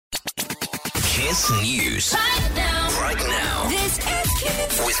Kiss News. Right now. This is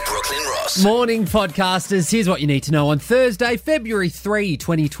Kiss. With Brooklyn Ross. Morning, podcasters. Here's what you need to know. On Thursday, February 3,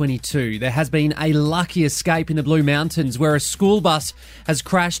 2022, there has been a lucky escape in the Blue Mountains where a school bus has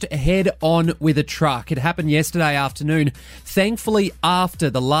crashed head-on with a truck. It happened yesterday afternoon, thankfully after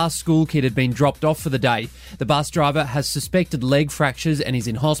the last school kid had been dropped off for the day. The bus driver has suspected leg fractures and is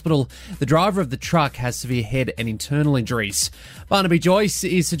in hospital. The driver of the truck has severe head and internal injuries. Barnaby Joyce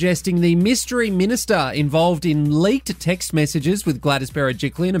is suggesting the mystery minister involved in leaked text messages with Gladys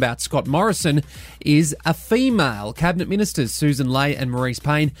Berejiklian about Scott Morrison is a female. Cabinet Ministers Susan Ley and Maurice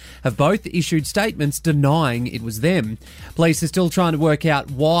Payne have both issued statements denying it was them. Police are still trying to work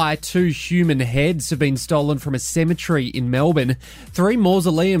out why 2 human heads have been stolen from a cemetery in Melbourne. 3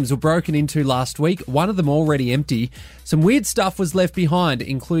 mausoleums were broken into last week, one of them already empty. Some weird stuff was left behind,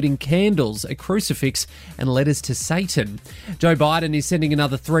 including candles, a crucifix, and letters to Satan. Joe Biden is sending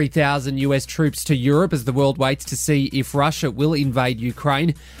another 3,000 US troops to Europe as the world waits to see if Russia will invade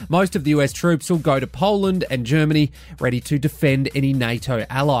Ukraine. Most of the US troops will go to Poland and Germany, ready to defend any NATO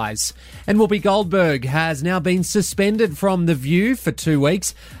allies. And Whoopi Goldberg has now been suspended from The View for 2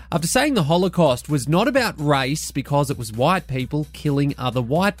 weeks after saying the Holocaust was not about race because it was white people killing other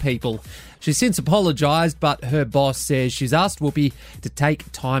white people. She's since apologised, but her boss says she's asked Whoopi to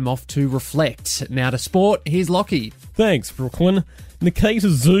take time off to reflect. Now to sport, here's Lockie. Thanks, Brooklyn. Nikita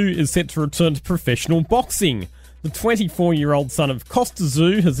Tszyu is set to return to professional boxing. The 24-year-old son of Costa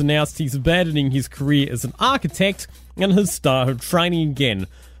Tszyu has announced he's abandoning his career as an architect and has started training again.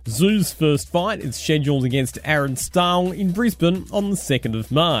 Tszyu's first fight is scheduled against Aaron Stahl in Brisbane on the 2nd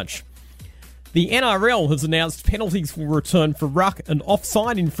of March. The NRL has announced penalties will return for ruck and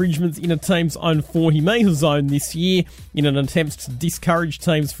offside infringements in a team's own 40-metre zone this year in an attempt to discourage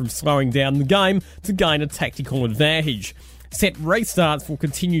teams from slowing down the game to gain a tactical advantage. Set restarts will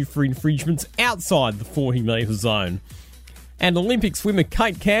continue for infringements outside the 40-metre zone. And Olympic swimmer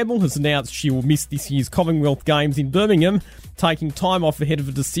Kate Campbell has announced she will miss this year's Commonwealth Games in Birmingham, taking time off ahead of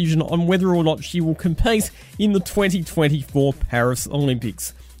a decision on whether or not she will compete in the 2024 Paris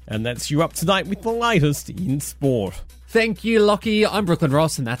Olympics. And that's you up to date with the latest in sport. Thank you, Lockie. I'm Brooklyn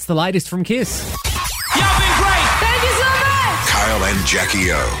Ross, and that's the latest from Kiss. Y'all been great. Thank you so much. Kyle and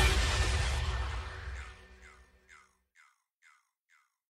Jackie O.